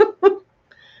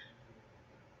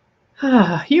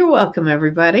 You're welcome,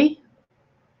 everybody.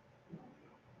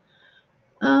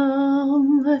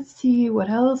 Let's see what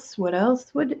else. What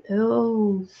else? What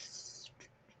else?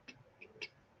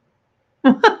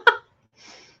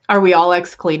 Are we all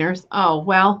ex cleaners? Oh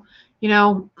well,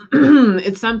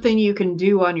 it's something you can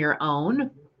do on your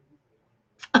own.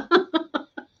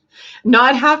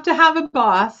 Not have to have a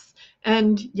boss.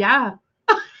 And yeah,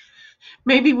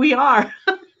 maybe we are.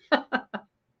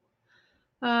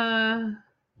 Uh,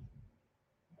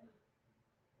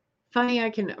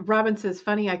 Robin says,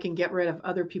 funny, I can get rid of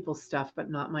other people's stuff, but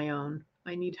not my own.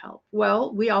 I need help.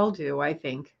 Well, we all do, I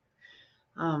think.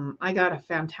 I got a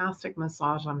fantastic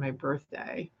massage on my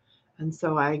birthday. And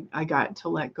so I got to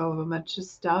let go of a bunch of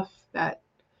stuff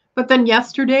but then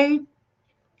yesterday,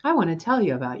 I want to tell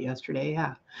you about yesterday.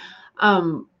 Yeah.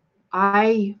 Um,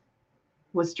 I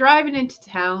was driving into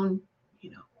town,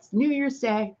 it's New Year's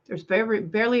Day. There's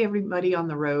barely everybody on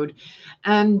the road.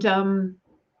 And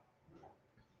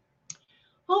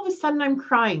all of a sudden I'm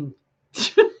crying.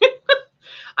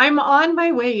 I'm on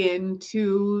my way in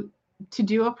to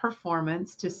do a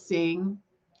performance, to sing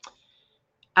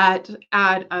at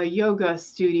a yoga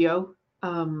studio,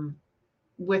 um,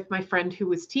 with my friend who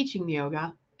was teaching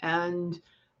yoga, and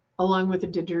along with a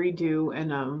didgeridoo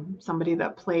and somebody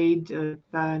that played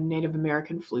the Native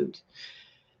American flute.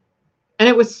 And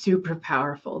it was super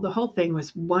powerful. The whole thing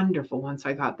was wonderful once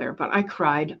I got there, but I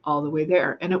cried all the way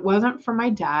there. And it wasn't for my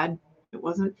dad. It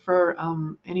wasn't for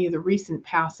any of the recent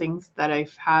passings that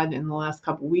I've had in the last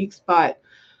couple weeks, but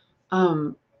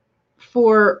um,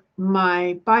 for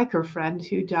my biker friend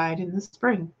who died in the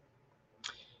spring.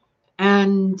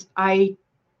 And I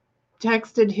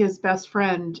texted his best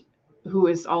friend, who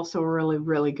is also a really,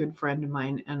 really good friend of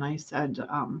mine, and I said,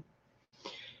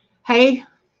 hey,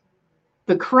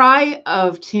 the cry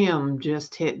of Tim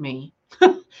just hit me.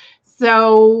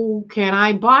 So, can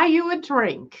I buy you a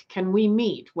drink? Can we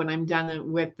meet when I'm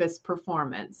done with this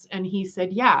performance? And he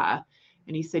said, yeah.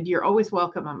 And he said, you're always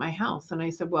welcome at my house. And I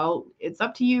said, well, it's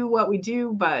up to you what we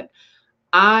do, but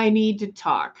I need to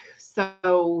talk.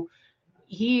 So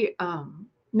he,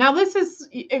 now this is,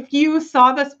 if you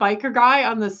saw this biker guy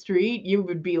on the street, you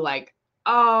would be like,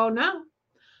 oh no,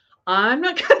 I'm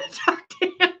not going to talk to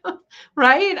him,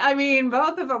 right? I mean,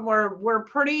 both of them were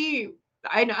pretty.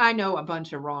 I know a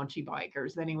bunch of raunchy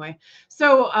bikers anyway.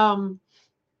 So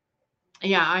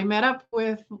yeah, I met up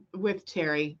with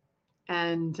Terry,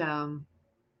 and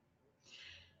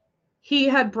he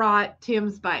had brought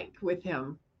Tim's bike with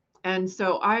him. And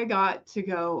so I got to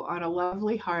go on a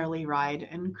lovely Harley ride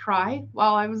and cry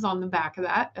while I was on the back of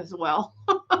that as well.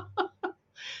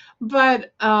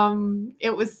 But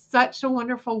it was such a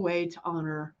wonderful way to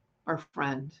honor our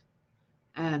friend.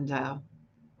 And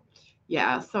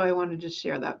yeah, so I wanted to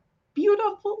share that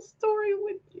beautiful story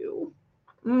with you.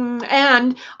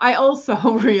 And I also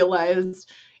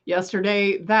realized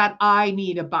yesterday that I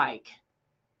need a bike.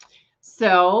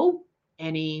 So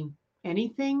any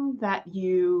anything that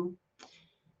you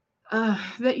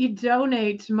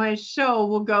donate to my show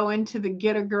will go into the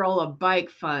Get a Girl a Bike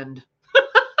Fund,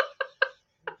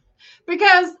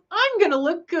 because I'm gonna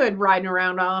look good riding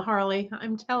around on a Harley.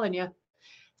 I'm telling you.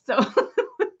 So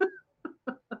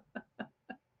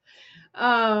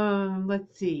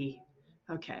let's see.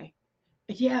 Okay.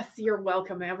 Yes, you're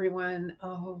welcome, everyone.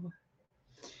 Oh,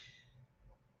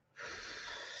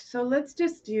 so let's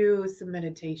just do some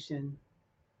meditation.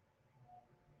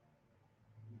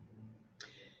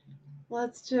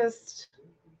 Let's just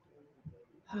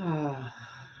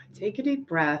take a deep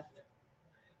breath,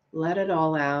 let it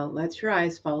all out, let your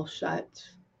eyes fall shut,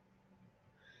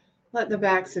 let the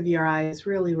backs of your eyes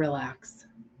really relax,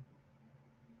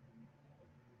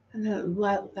 and then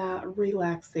let that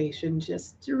relaxation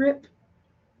just drip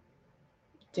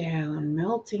down,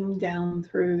 melting down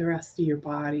through the rest of your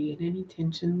body, and any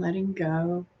tension letting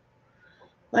go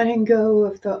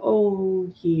of the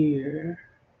old year.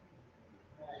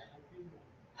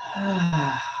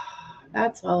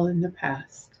 That's all in the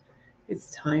past.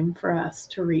 It's time for us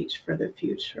to reach for the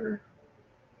future.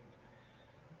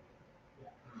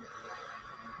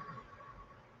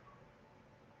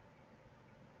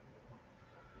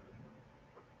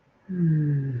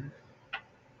 Hmm.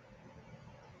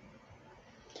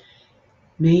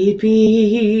 May it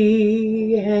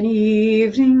be an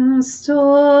evening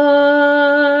star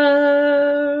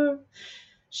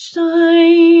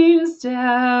shines down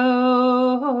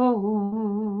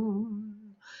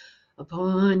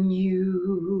upon you.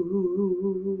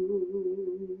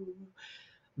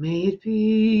 May it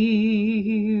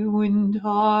be when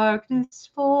darkness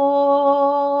falls,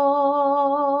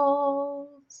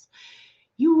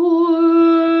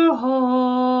 your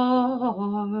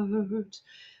heart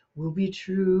will be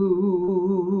true.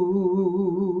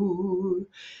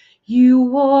 You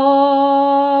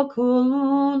walk a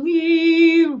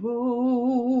lonely road.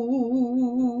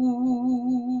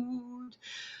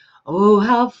 Oh,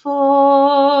 how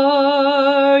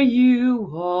far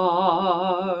you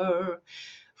are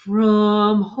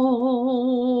from home.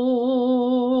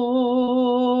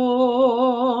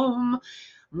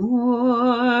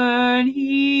 Morning,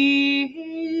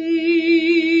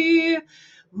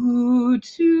 who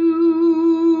to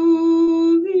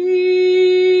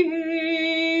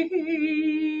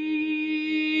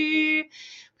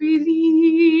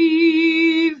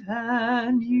believe,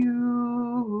 and you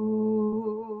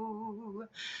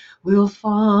will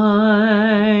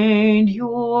find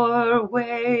your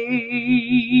way.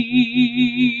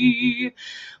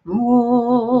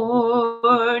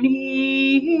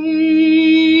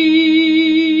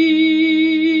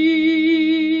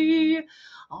 Morning,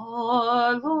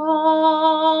 our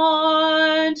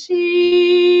launching,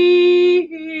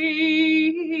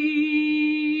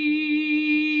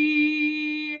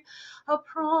 a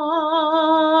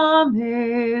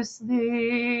promise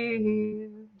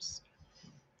lives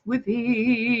within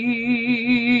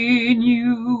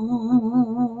you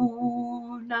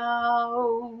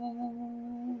now.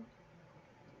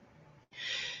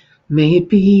 May it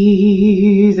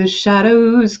be the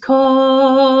shadows call,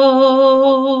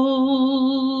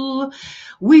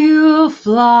 we'll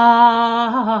fly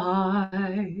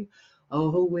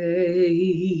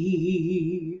away.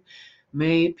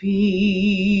 May it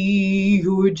be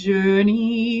your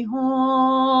journey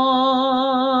on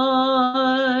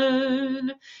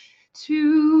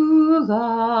to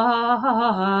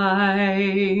light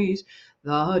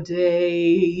the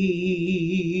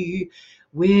day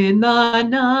when the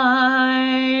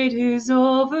night is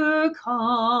overcome.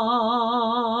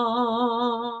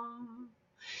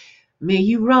 May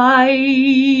you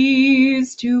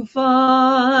rise to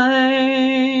find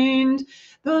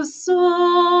the sun.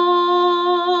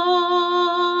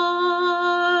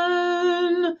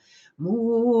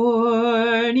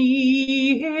 Morning,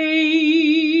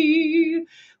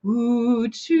 who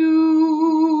truly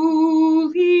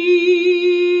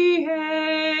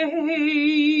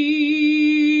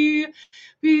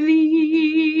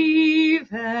believe,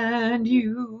 and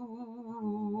you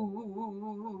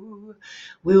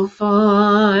will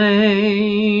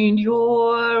find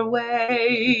your way.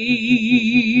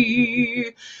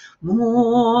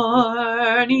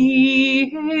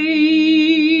 Morning,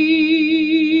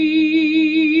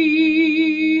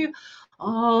 a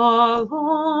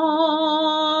launching,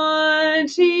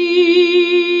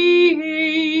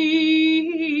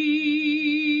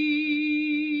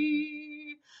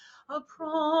 a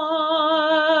promise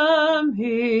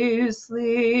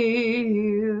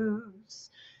lives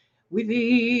within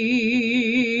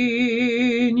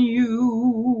you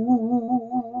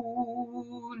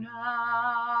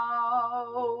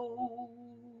now.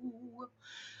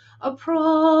 A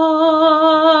promise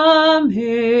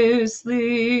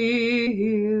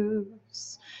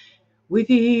lives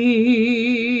within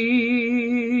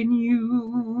you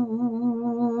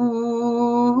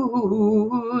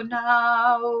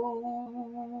now.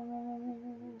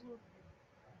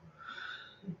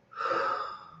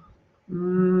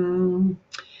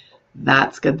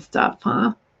 That's good stuff,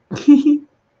 huh?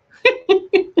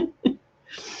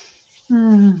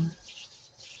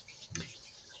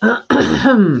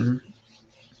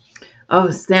 Oh,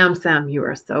 Sam, you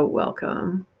are so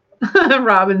welcome.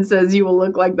 Robin says you will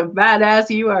look like the badass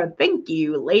you are. Thank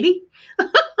you, lady.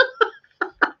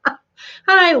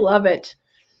 I love it.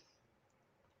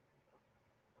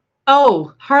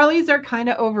 Oh, Harleys are kind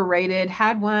of overrated.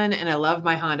 Had one, and I love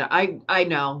my Honda. I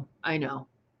know.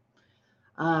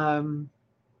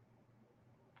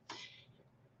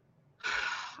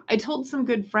 I told some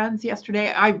good friends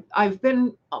yesterday. I've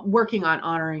been working on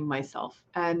honoring myself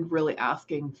and really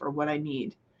asking for what I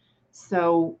need.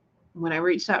 So when I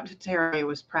reached out to Terry, I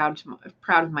was proud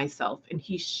of myself, and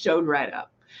he showed right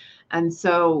up. And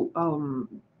so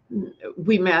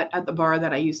we met at the bar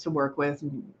that I used to work with,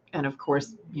 and of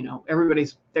course,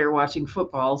 everybody's there watching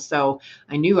football, so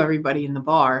I knew everybody in the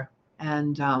bar,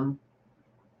 and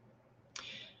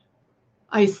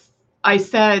I I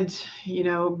said,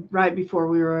 right before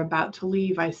we were about to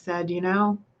leave, I said,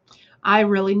 I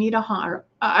really need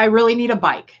I really need a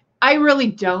bike. I really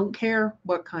don't care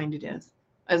what kind it is,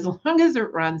 as long as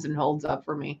it runs and holds up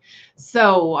for me.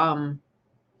 So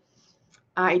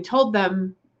I told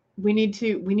them we need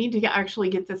to actually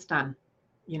get this done.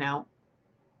 You know,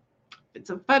 it's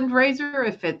a fundraiser,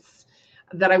 if it's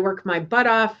that I work my butt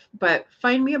off, but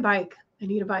find me a bike. I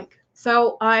need a bike.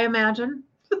 So I imagine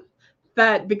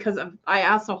that because I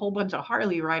asked a whole bunch of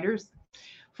Harley riders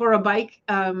for a bike,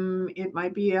 it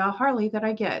might be a Harley that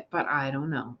I get, but I don't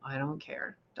know. I don't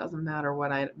care. Doesn't matter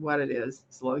what it is,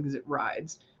 as long as it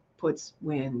rides, puts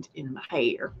wind in my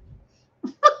hair.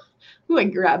 Ooh, I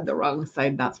grabbed the wrong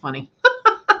side. That's funny.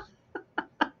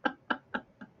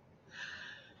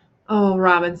 Oh,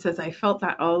 Robin says I felt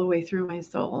that all the way through my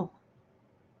soul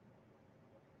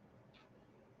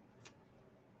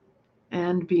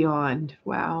and beyond.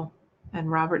 Wow. And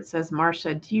Robert says,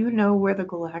 Marcia, do you know where the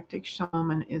galactic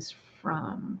shaman is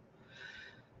from?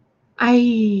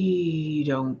 I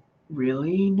don't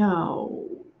really know,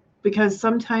 because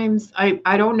sometimes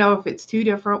I don't know if it's two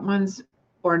different ones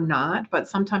or not, but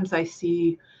sometimes I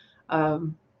see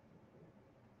um,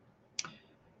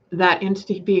 that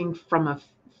entity being from a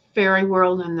fairy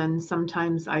world, and then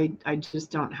sometimes I just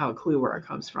don't have a clue where it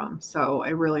comes from. So I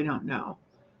really don't know.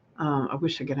 I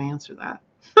wish I could answer that.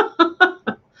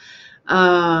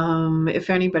 If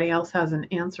anybody else has an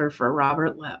answer for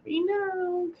Robert, let me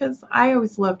know, because I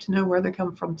always love to know where they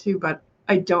come from too, but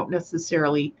I don't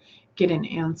necessarily get an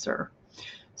answer.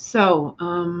 So,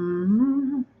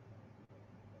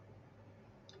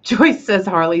 Joyce says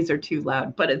Harleys are too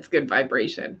loud, but it's good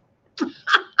vibration.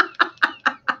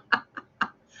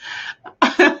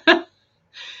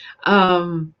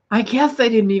 I guess I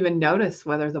didn't even notice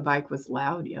whether the bike was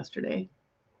loud yesterday.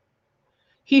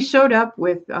 He showed up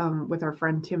with our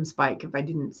friend Tim's bike, if I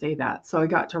didn't say that. So I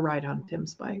got to ride on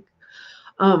Tim's bike.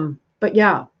 But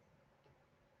yeah,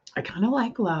 I kind of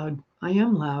like loud. I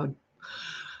am loud.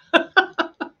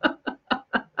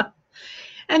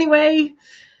 Anyway,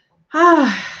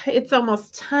 it's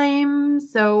almost time.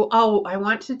 So, I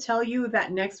want to tell you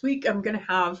that next week I'm going to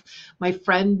have my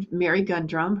friend Mary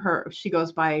Gundrum. She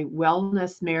goes by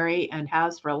Wellness Mary and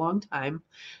has for a long time.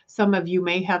 Some of you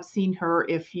may have seen her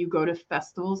if you go to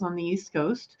festivals on the East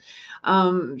Coast.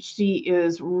 She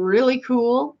is really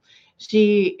cool.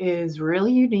 She is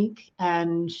really unique,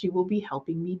 and she will be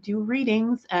helping me do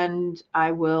readings, and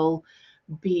I will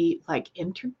be like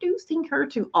introducing her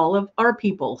to all of our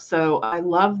people. So I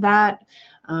love that.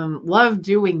 Love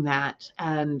doing that,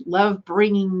 and love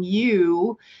bringing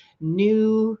you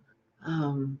new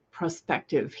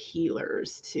prospective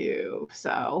healers too.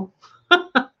 So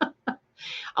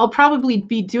I'll probably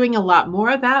be doing a lot more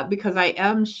of that, because I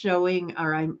am showing,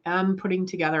 or I am putting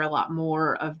together a lot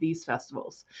more of these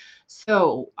festivals.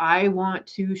 So I want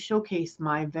to showcase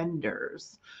my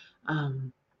vendors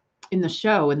in the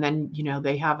show, and then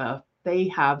they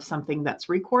have something that's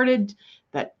recorded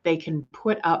that they can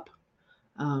put up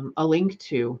a link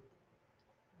to,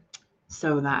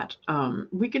 so that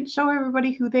we can show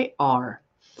everybody who they are.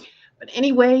 But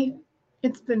anyway,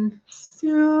 it's been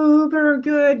super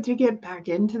good to get back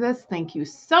into this. Thank you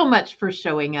so much for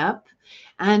showing up,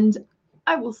 and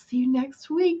I will see you next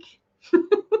week.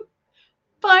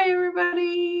 Bye,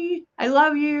 everybody. I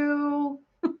love you.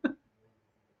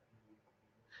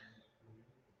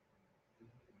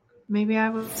 Maybe I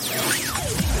will.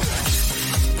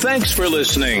 Thanks for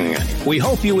listening. We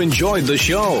hope you enjoyed the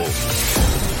show.